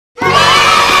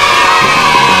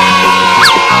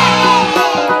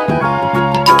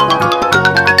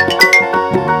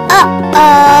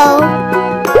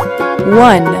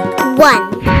1,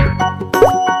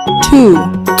 2,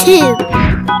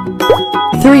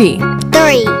 3,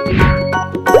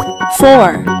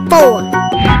 4,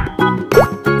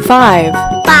 5,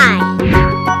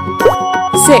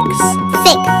 6,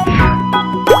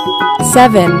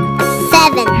 7,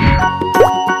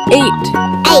 8.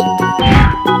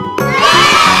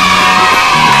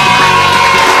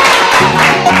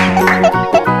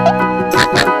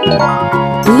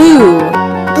 Blue.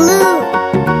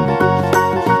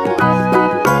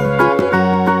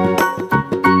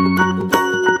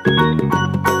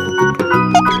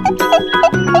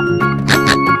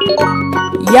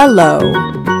 Yellow.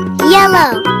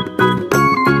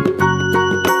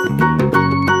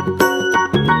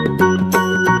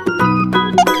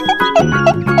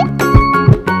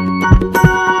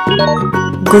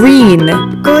 Green.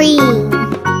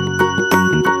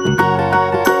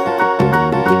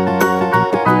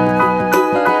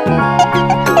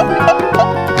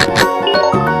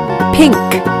 Pink.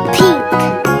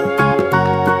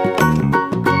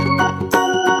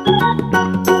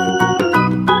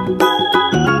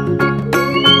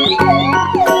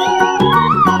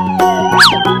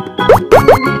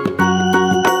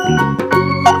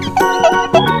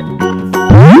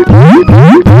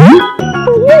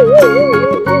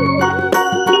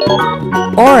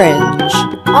 Orange.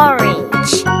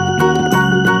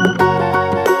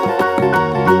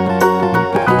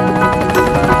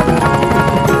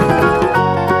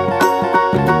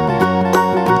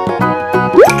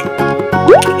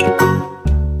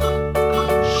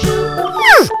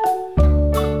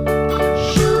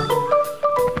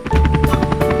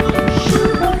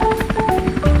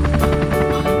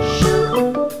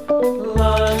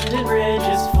 London Bridge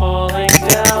is falling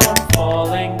down,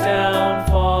 falling down,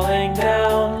 falling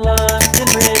down. London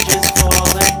Bridge is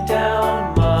falling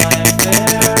down, my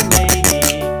fair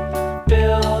lady.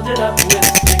 Build it up with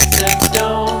sticks and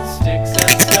stones, sticks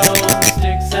and stones,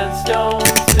 sticks and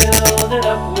stones. Build it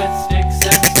up with sticks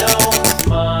and stones,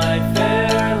 my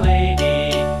fair lady.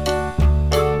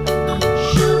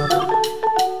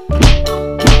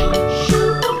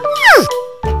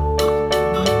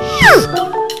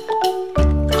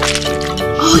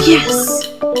 Oh yes!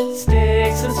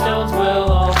 Sticks and stones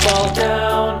will all fall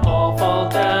down, all fall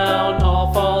down,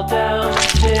 all fall down.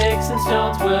 Sticks and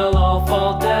stones will all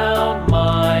fall down,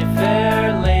 my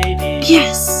fair lady.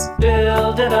 Yes!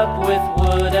 Build it up with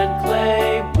wood and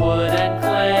clay, wood and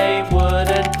clay, wood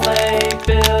and clay.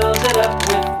 Build it up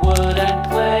with wood and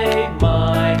clay,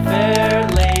 my fair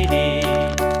lady.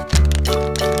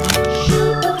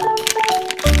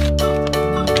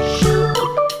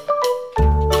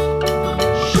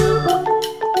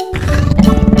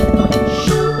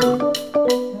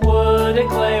 Wood and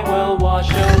clay will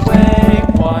wash away,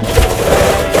 wash away,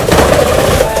 wash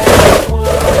away. Wood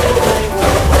and clay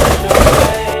will wash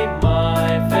away, my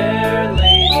fair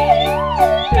lady.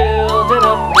 Build it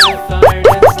up with iron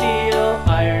and steel,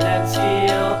 iron and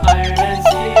steel, iron and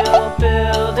steel.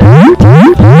 Build it up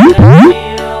with iron and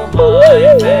steel,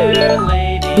 my fair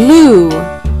lady. Blue.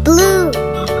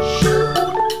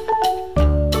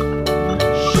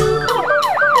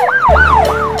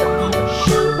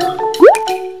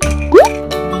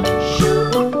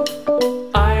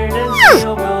 Iron and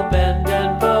steel will bend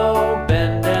and bow,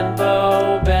 bend and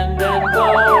bow, bend and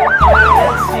bow. Iron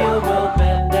and steel will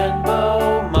bend and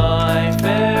bow, my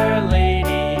fair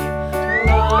lady.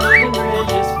 London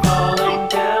Bridge is falling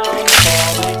down,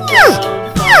 falling down,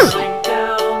 falling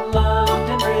down.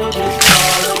 London Bridge is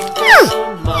falling down.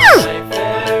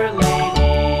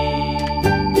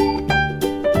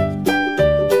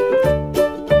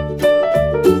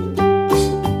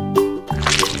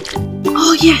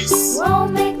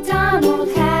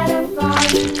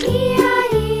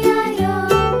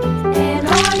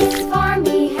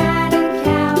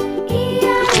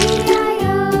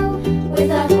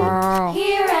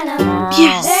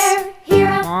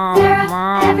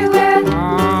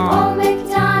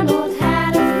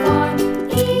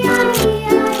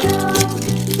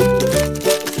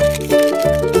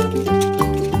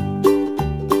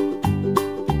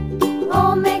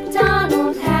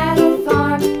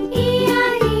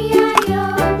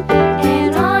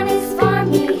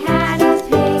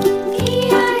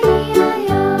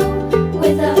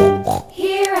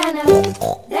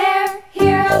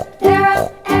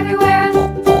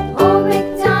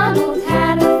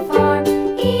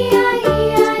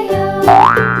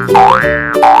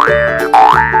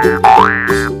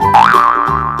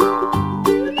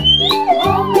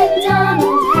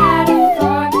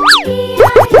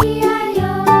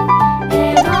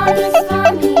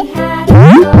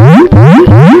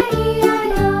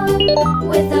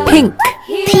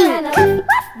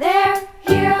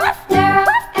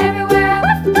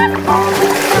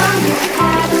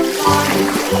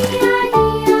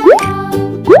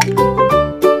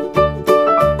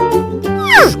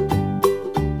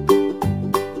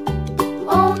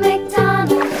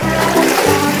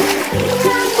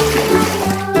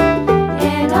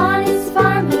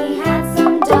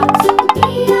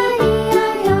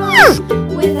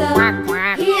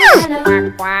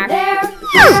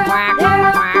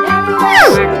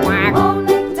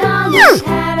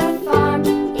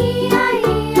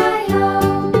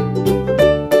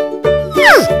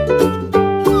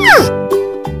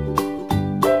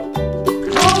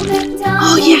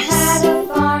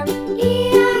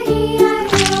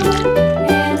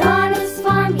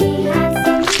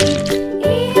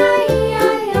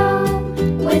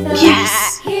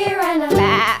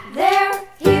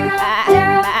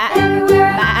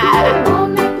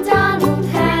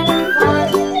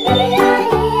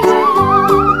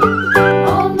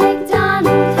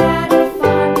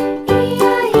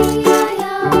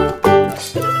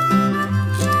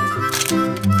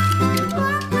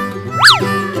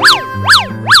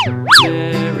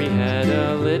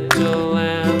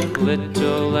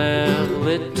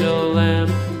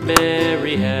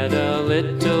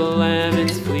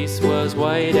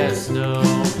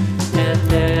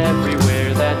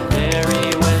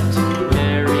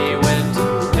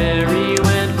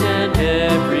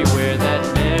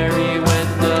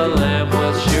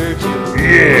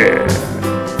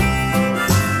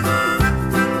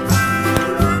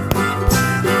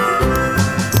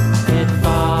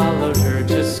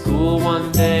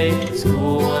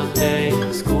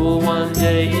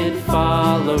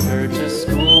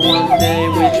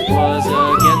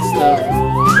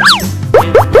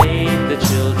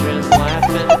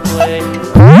 play.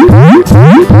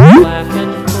 Laugh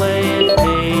and play. It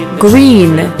made the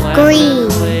Green. children laugh Green.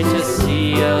 and play to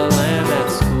see a lamb at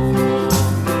school.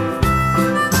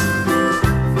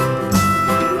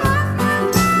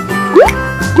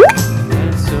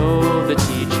 And so the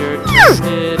teacher turned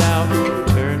it out,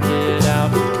 turned it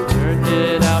out, turned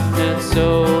it out. And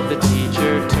so the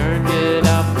teacher turned it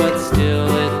out, but still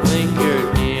it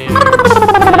lingered near.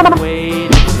 And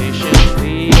waited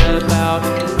patiently about,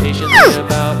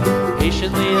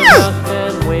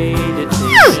 and waited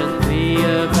patiently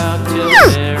about till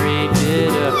Mary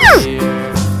did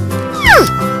appear.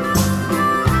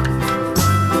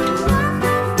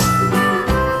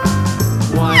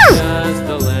 Why does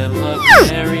the lamb love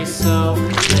Mary so?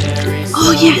 Mary so.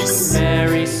 Oh, yes.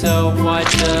 Mary so. Why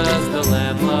does the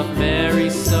lamb love Mary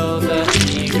so? The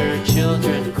eager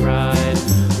children cried.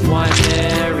 Why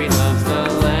Mary loves the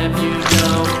lamb, you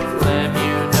know. Lamb,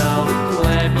 you know.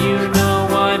 Lamb, you know.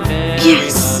 Why Mary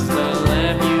Yes. loves the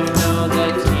lamb, you know. The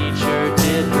teacher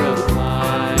did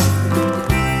reply.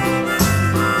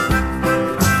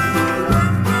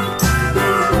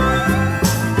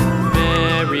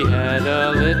 Mary had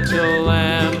a little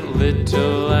lamb,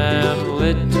 little lamb,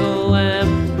 little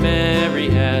lamb. Mary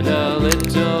had a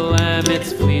little lamb,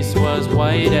 its fleece was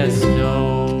white as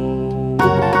snow.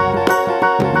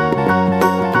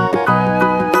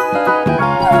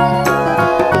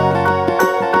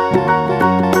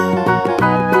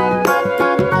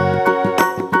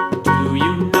 Do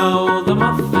you know the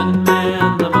Muffin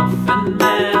Man, the Muffin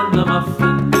Man, the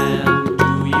Muffin Man?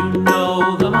 Do you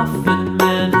know the Muffin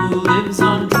Man who lives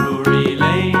on Drury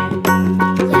Lane?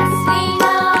 Yes, we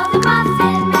know the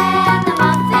Muffin Man, the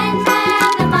Muffin Man,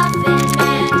 the Muffin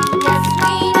Man. Yes,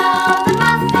 we know the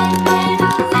Muffin Man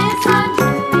who lives on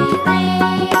Drury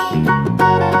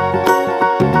Lane.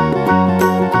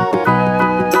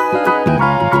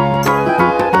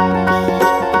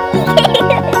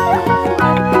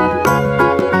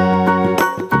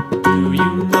 Do you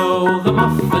know the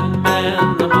Muffin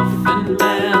Man, the Muffin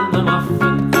Man, the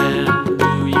Muffin Man?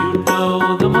 Do you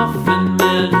know the Muffin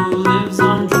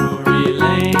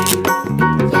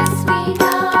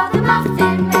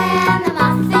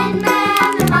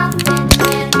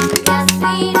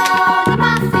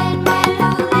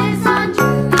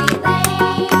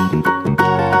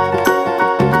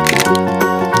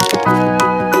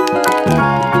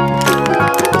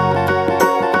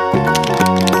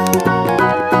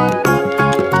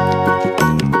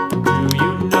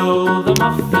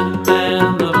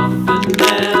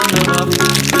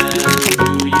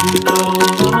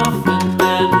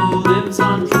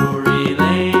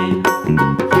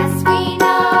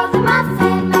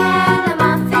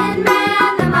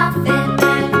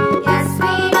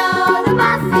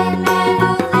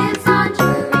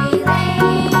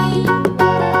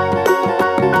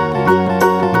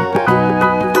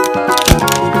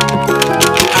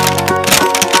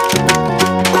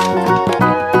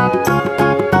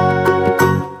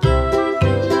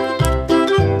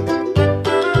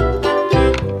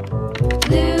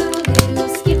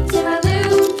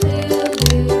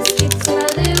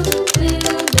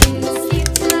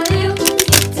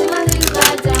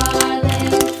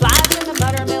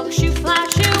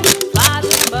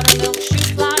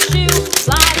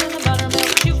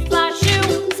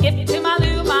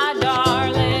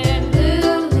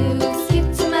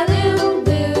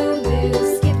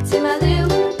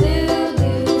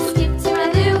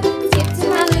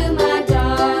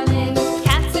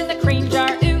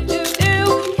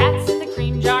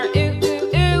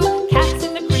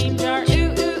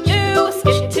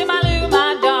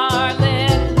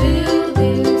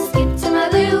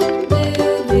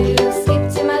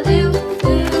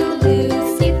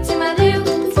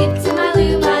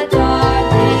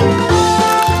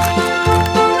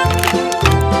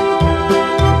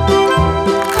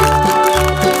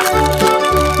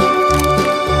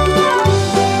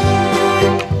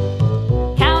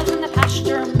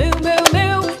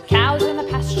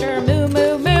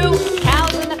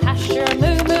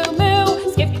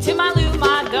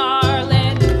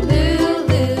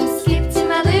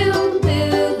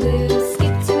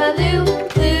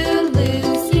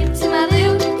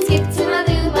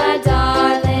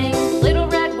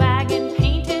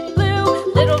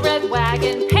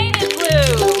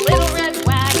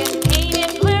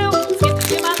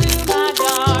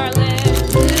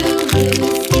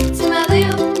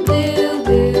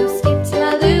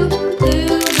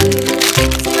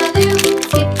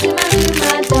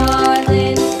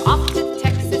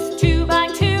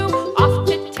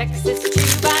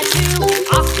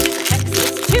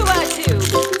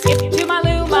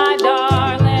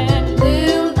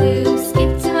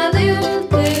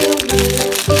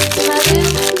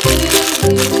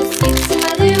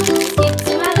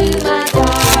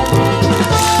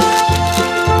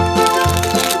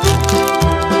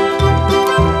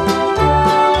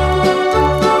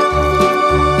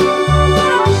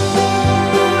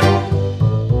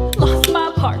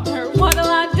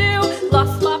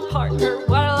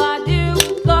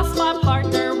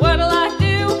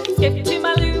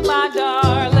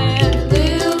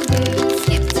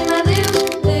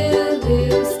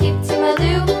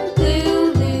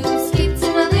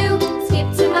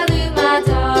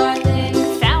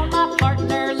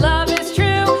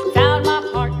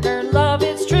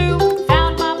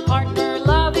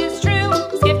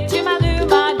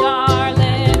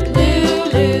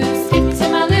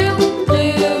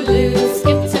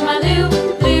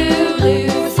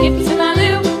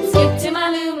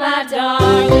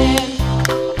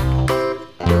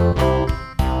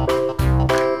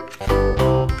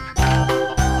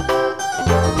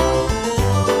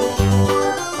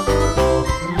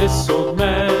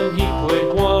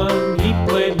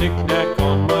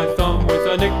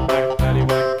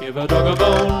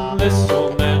This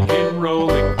old man came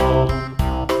rolling home.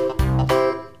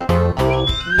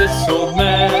 This old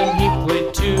man, he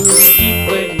played too. He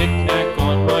played knick-knack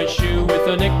on my shoe with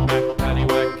a knick-knack,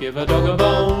 paddywhack, give a dog a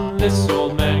bone. This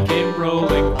old man came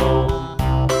rolling home.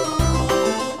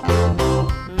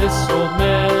 This old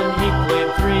man, he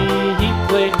played three. He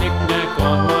played knick-knack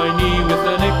on my knee with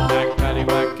a knick-knack,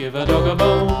 paddywhack, give a dog a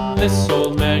bone. This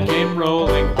old man came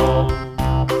rolling home.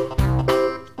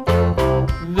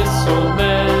 This old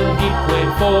man, he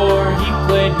played four. He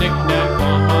played knick-knack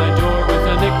on my door with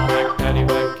a knick-knack,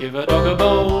 paddywhack, give a dog a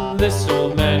bone. This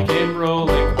old man came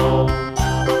rolling home.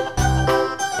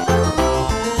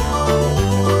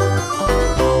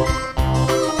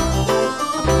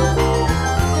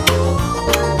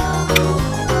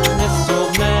 This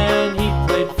old man, he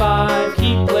played five.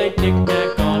 He played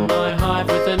knick-knack on my hive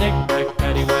with a knick-knack,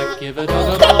 paddywhack, give a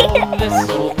dog a bone. This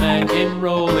old man came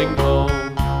rolling home.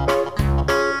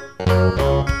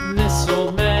 This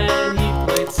old man, he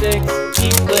played six. He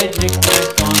played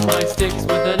knick-knack on my sticks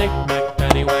with a knick-knack,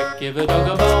 paddywhack, give a dog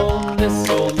a bone. This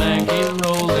old man came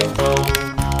rolling home.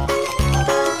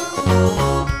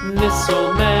 This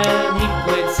old man, he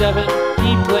played seven.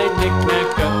 He played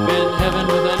knick-knack up in heaven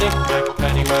with a knick-knack,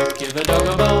 paddywhack, give a dog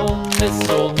a bone. This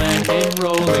old man came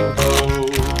rolling home.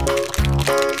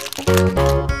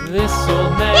 This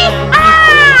old man, he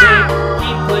played eight. He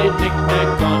played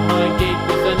knick-knack on my gate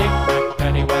with a knick-knack,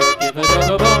 paddywhack, give a dog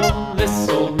a bone. This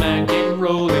old man came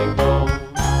rolling home.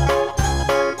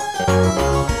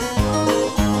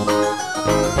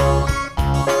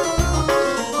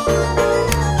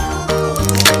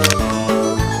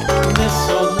 This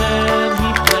old man, he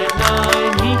played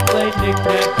nine. He played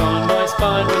knick-knack on my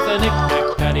spine with a knick-knack,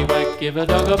 paddywhack, give a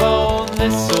dog a bone.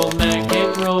 This old man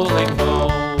came rolling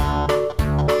home.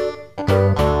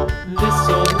 This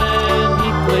old man, he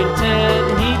played ten.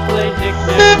 He played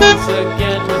knick-knack once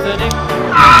again with a knick-knack,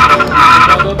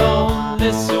 paddywhack, give a dog a bone.